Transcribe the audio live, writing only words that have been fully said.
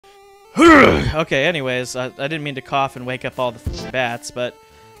Okay, anyways, I didn't mean to cough and wake up all the bats, but...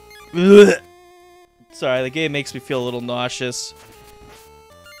 Sorry, the game makes me feel a little nauseous.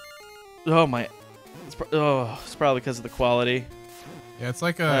 Oh my... it's probably because of the quality. Yeah, it's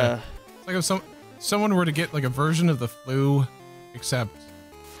like a... it's like if someone were to get like a version of the flu, except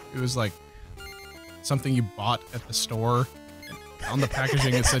it was like something you bought at the store. And on the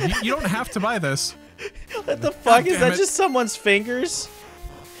packaging it said, you don't have to buy this. What the fuck? Is that just someone's fingers?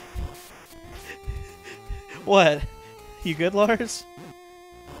 What? You good, Lars?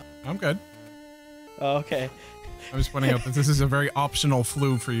 I'm good. Oh, okay. I was pointing out that this is a very optional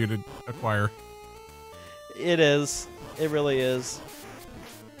flu for you to acquire. It is. It really is.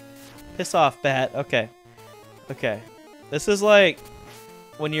 Piss off, bat. Okay. Okay. This is like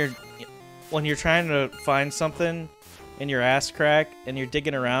when you're trying to find something in your ass crack and you're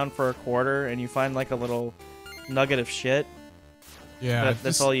digging around for a quarter and you find like a little nugget of shit. Yeah.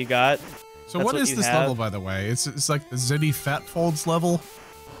 That's all you got. So what is this level, by the way? It's like the Zitty Fat Folds level?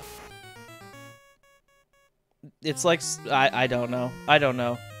 It's like... I don't know. I don't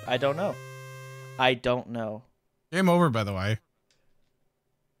know. I don't know. I don't know. Game over, by the way.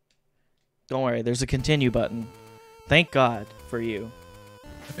 Don't worry, there's a continue button. Thank God for you.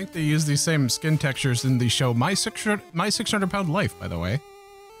 I think they use these same skin textures in the show My 600 Pound Life, by the way.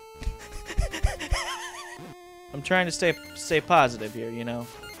 I'm trying to stay positive here, you know?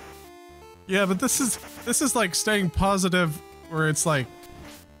 Yeah, but this is like staying positive where it's like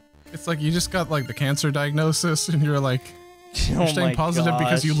you just got like the cancer diagnosis and you're like you're staying positive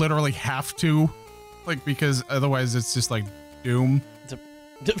because you literally have to, like, because otherwise it's just like doom.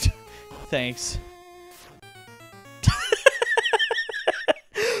 Thanks.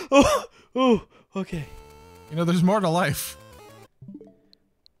 Oh, okay. You know, there's more to life.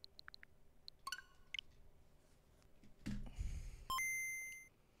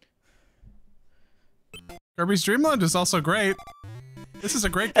 Kirby's Dream Land is also great. This is a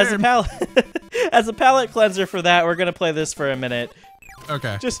great game. As a palate cleanser for that, we're gonna play this for a minute.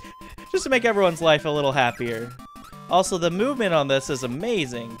 Okay. Just to make everyone's life a little happier. Also, the movement on this is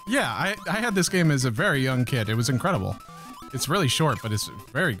amazing. Yeah, I had this game as a very young kid. It was incredible. It's really short, but it's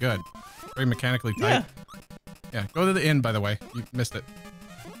very good. Very mechanically tight. Yeah, go to the inn, by the way. You missed it.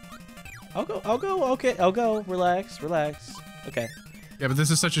 I'll go, okay, I'll go. Relax, relax. Okay. Yeah, but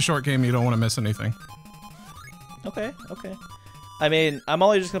this is such a short game, you don't want to miss anything. Okay, okay. I mean, I'm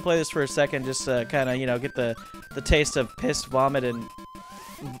only just gonna play this for a second, just to kind of, you know, get the taste of piss, vomit, and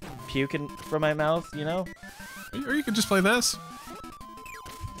puking from my mouth, you know? Or you could just play this.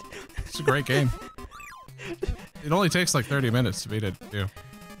 It's a great game. It only takes like 30 minutes to beat it, too.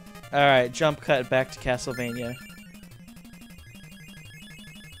 Alright, jump cut back to Castlevania.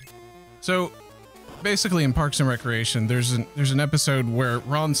 So, basically in Parks and Recreation, there's an episode where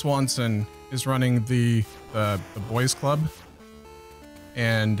Ron Swanson is running the boys club,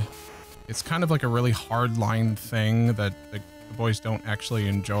 and it's kind of like a really hard-line thing that the boys don't actually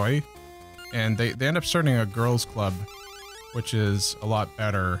enjoy, and they end up starting a girls club, which is a lot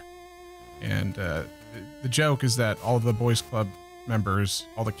better. And the joke is that all the boys club members,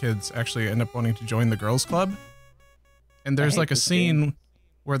 all the kids, actually end up wanting to join the girls club. And there's like a scene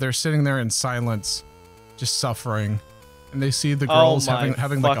where they're sitting there in silence, just suffering, and they see the girls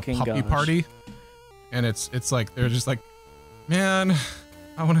having like a puppy party, and it's like they're just like, man,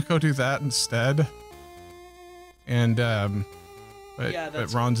 I want to go do that instead. And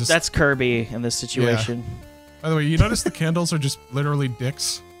but Ron's just, that's Kirby in this situation. Yeah. By the way, you notice the candles are just literally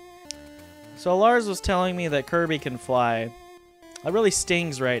dicks. So Lars was telling me that Kirby can fly. That really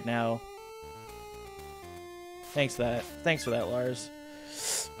stings right now. Thanks for that, Lars.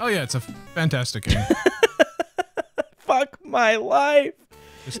 Oh yeah, it's a fantastic game. Fuck my life.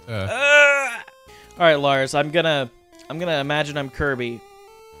 Just, all right, Lars. I'm gonna imagine I'm Kirby.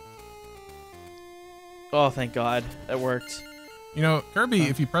 Oh, thank God, that worked. You know, Kirby,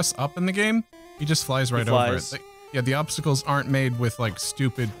 if you press up in the game, he just flies right over it. Like, yeah, the obstacles aren't made with like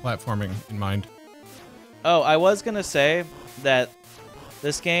stupid platforming in mind. Oh, I was gonna say that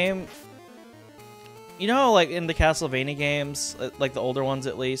this game, you know, like in the Castlevania games, like the older ones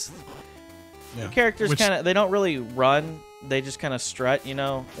at least, the characters they don't really run. They just kind of strut, you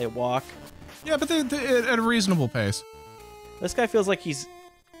know, they walk. Yeah, but they at a reasonable pace. This guy feels like he's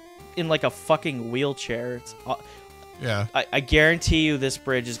in like a fucking wheelchair. It's, yeah. I guarantee you this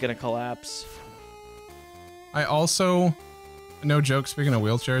bridge is gonna collapse. I also, no joke, speaking of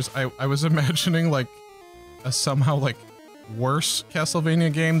wheelchairs, I was imagining like a somehow like worse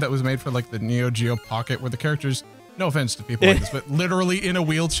Castlevania game that was made for like the Neo Geo Pocket, where the characters, no offense to people like this, but literally in a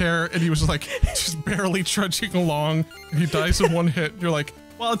wheelchair, and he was like just barely trudging along, and he dies in one hit, and you're like,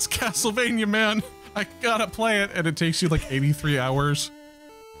 Well, it's Castlevania, man. I gotta play it, and it takes you like 83 hours.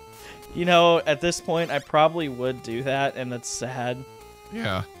 You know, at this point, I probably would do that, and that's sad.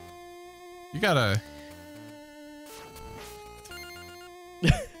 Yeah. You gotta...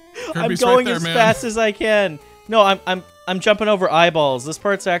 I'm going as fast as I can. No, I'm jumping over eyeballs. This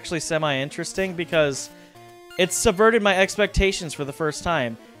part's actually semi-interesting because it's subverted my expectations for the first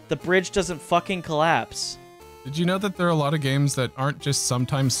time. The bridge doesn't fucking collapse. Did you know that there are a lot of games that aren't just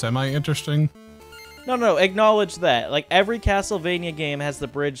sometimes semi-interesting? No, acknowledge that. Like, every Castlevania game has the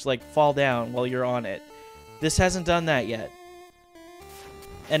bridge, like, fall down while you're on it. This hasn't done that yet.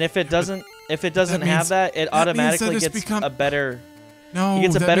 And if it doesn't have that, it automatically gets a better... No, it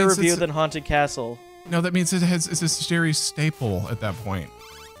gets a better review than Haunted Castle. No, that means it's a series staple at that point.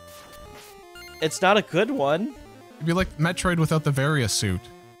 It's not a good one. It'd be like Metroid without the Varia suit.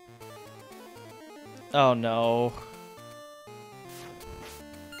 Oh no.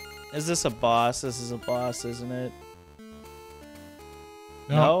 Is this a boss? This is a boss, isn't it?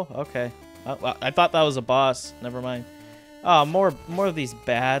 No? Okay. I thought that was a boss. Never mind. Oh, more of these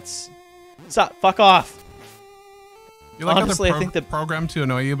bats. Stop. Fuck off. You like Honestly, how I think the program to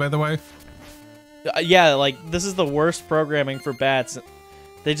annoy you, by the way? Yeah, like, this is the worst programming for bats.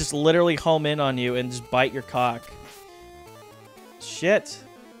 They just literally home in on you and just bite your cock. Shit.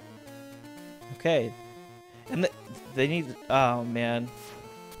 Okay. And they need... Oh, man.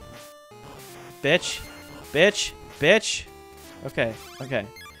 Bitch. Bitch. Bitch. Okay. Okay.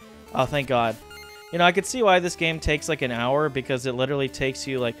 Oh, thank God. You know, I could see why this game takes, like, an hour, because it literally takes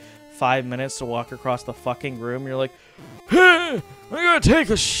you, like, 5 minutes to walk across the fucking room. You're like, hey, I gotta take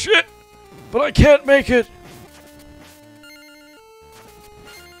a shit, but I can't make it.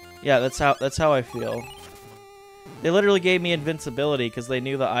 Yeah, that's how I feel. They literally gave me invincibility because they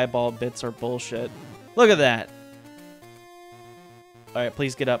knew the eyeball bits are bullshit. Look at that. Alright,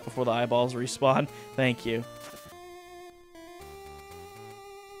 please get up before the eyeballs respawn. Thank you.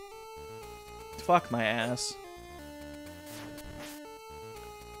 Fuck my ass.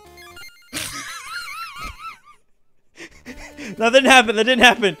 That didn't happen. That didn't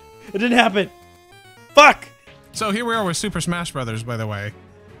happen. It didn't happen. Fuck! So here we are with Super Smash Brothers, by the way.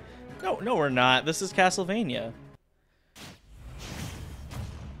 No, we're not. This is Castlevania.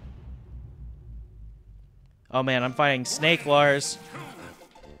 Oh man, I'm fighting Snake Lars.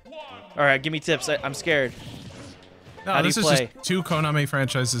 Alright, give me tips. I'm scared. No, How do this you is play? just 2 Konami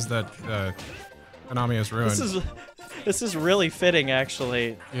franchises that Konami has ruined. This is really fitting,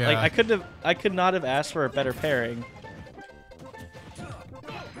 actually. Yeah. Like, I could not have asked for a better pairing.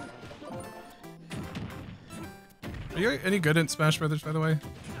 Are you any good at Smash Brothers, by the way?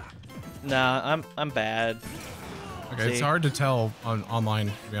 Nah, I'm bad. Okay, See? it's hard to tell online,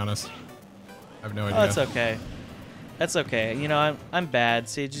 to be honest. I have no idea. Oh, that's okay. That's okay. You know, I'm bad.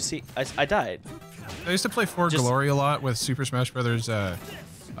 See, did you see? I died. I used to play For Glory a lot with Super Smash Brothers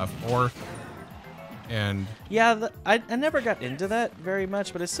 4. And yeah, I never got into that very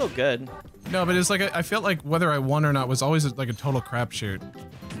much, but it's still good. no, but it's like I felt like whether I won or not was always like a total crapshoot.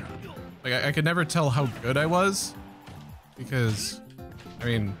 Like I could never tell how good I was because, I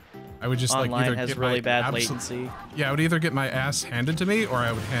mean, I would just Online like either has get really my bad latency. Yeah, I would either get my ass handed to me or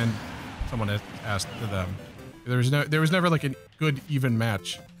I would hand someone ass to them. There was never like a good even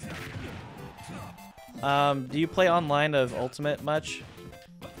match. Do you play online of Ultimate much?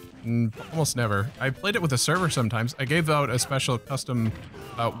 Almost never. I played it with a server sometimes. I gave out a special custom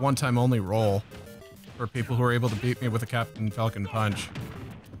one-time only role for people who are able to beat me with a Captain Falcon punch.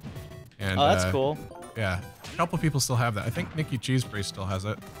 And, oh, that's cool. Yeah, a couple people still have that. I think Nikki Cheesepriest still has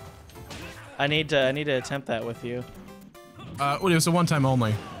it. I need to attempt that with you. Well, it was a one-time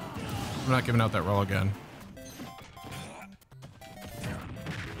only. I'm not giving out that role again.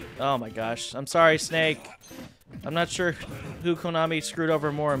 Oh my gosh. I'm sorry, Snake. I'm not sure who Konami screwed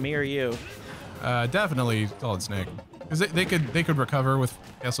over more, me or you. Definitely Solid Snake. Because they could recover with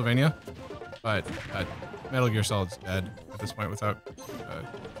Castlevania, but Metal Gear Solid's dead at this point without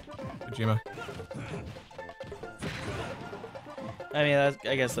Kojima. I mean,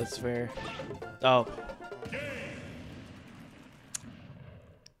 I guess that's fair. Oh.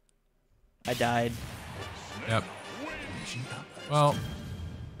 I died. Yep. Well,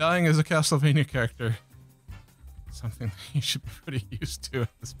 dying as a Castlevania character, something that you should be pretty used to at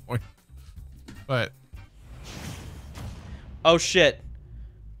this point. But oh shit.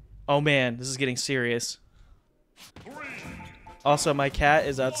 Oh man, this is getting serious. Also, my cat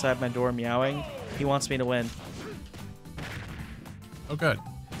is outside my door meowing. He wants me to win. oh, good.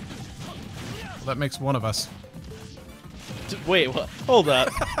 Well, that makes one of us. Wait, what? Hold up.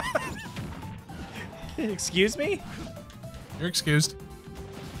 Excuse me? You're excused.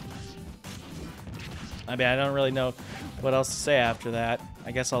 I mean, I don't really know what else to say after that.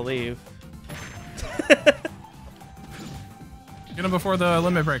 I guess I'll leave. Get him before the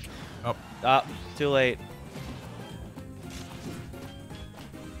limit break. Oh. Ah, too late.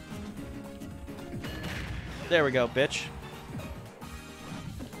 There we go, bitch.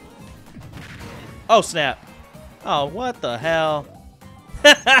 Oh, snap. Oh, what the hell?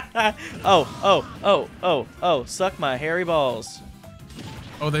 Oh, suck my hairy balls.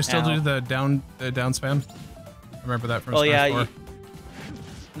 Oh, they still Ow. do the down spam? I remember that from Oh, Smash yeah. 4.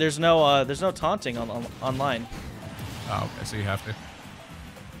 There's no taunting online. Oh, okay, so you have to.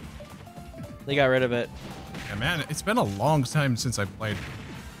 They got rid of it. Yeah, man, it's been a long time since I played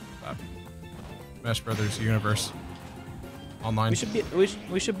Smash Brothers Universe online.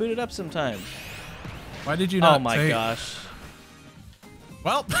 We should boot it up sometime. Why did you not? Oh my gosh.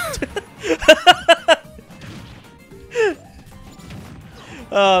 Well.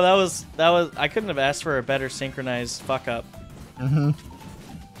 Oh, that was. I couldn't have asked for a better synchronized fuck up. Mm-hmm.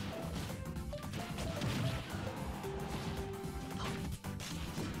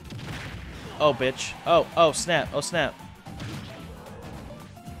 Oh, bitch. Oh, snap. Oh, snap.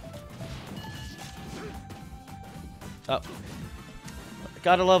 Oh.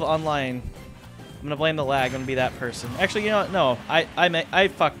 Gotta love online. I'm gonna blame the lag. I'm gonna be that person. Actually, you know what? No, I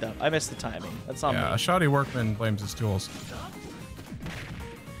fucked up. I missed the timing. That's on me. Yeah, a shoddy workman blames his tools.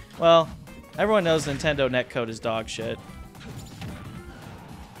 Well, everyone knows Nintendo netcode is dog shit.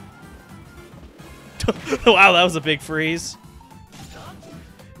 Wow, that was a big freeze.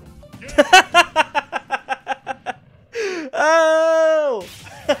 Oh!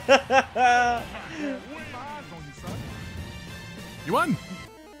 You won.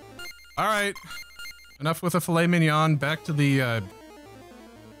 All right. Enough with the filet mignon. Back to the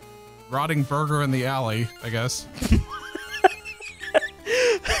rotting burger in the alley, I guess.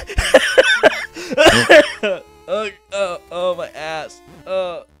 Oh, my ass.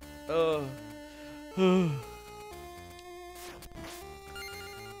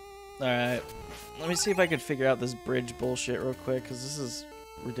 Alright. Let me see if I can figure out this bridge bullshit real quick, because this is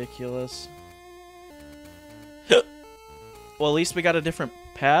ridiculous. Well, at least we got a different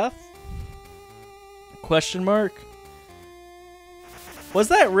path? Question mark? Was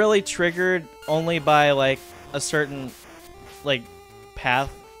that really triggered only by, like, a certain, like,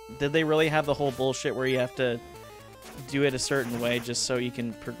 path? Did they really have the whole bullshit where you have to do it a certain way just so you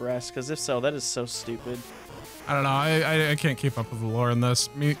can progress? Because if so, that is so stupid. I don't know. I can't keep up with the lore in this.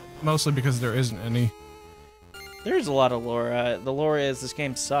 Mostly because there isn't any. There's a lot of lore. The lore is this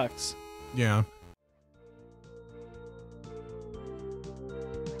game sucks. Yeah.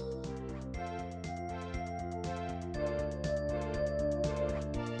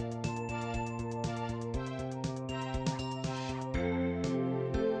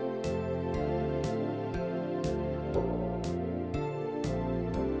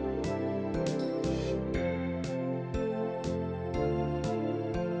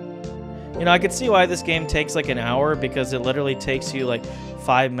 You know, I could see why this game takes like an hour, because it literally takes you like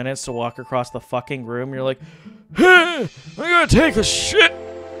 5 minutes to walk across the fucking room. You're like, hey, I gotta take a shit,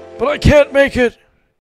 but I can't make it.